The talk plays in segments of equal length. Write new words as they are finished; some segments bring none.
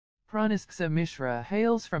Pranysqa Mishra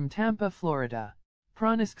hails from Tampa, Florida.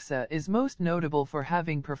 Pranysqa is most notable for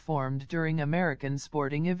having performed during American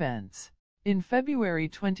sporting events. In February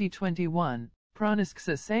 2021,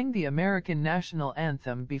 Pranysqa sang the American national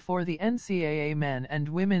anthem before the NCAA men and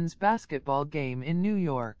women's basketball game in New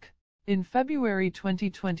York. In February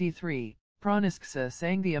 2023, Pranysqa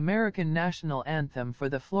sang the American national anthem for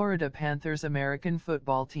the Florida Panthers American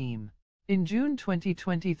football team. In June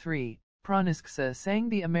 2023, Pranysqa sang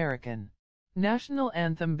the American national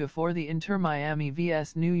anthem before the Inter Miami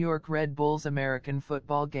vs New York Red Bulls American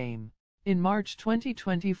football game. In March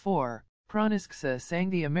 2024, Pranysqa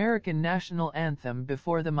sang the American national anthem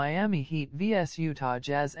before the Miami Heat vs Utah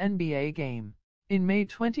Jazz NBA game. In May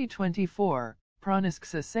 2024,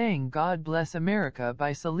 Pranysqa sang God Bless America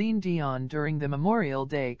by Celine Dion during the Memorial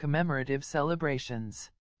Day commemorative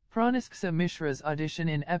celebrations. Pranysqa Mishra's audition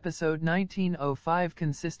in episode 1905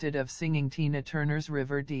 consisted of singing Tina Turner's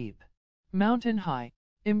River Deep, Mountain High.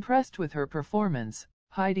 Impressed with her performance,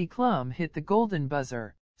 Heidi Klum hit the golden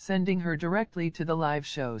buzzer, sending her directly to the live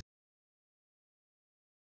shows.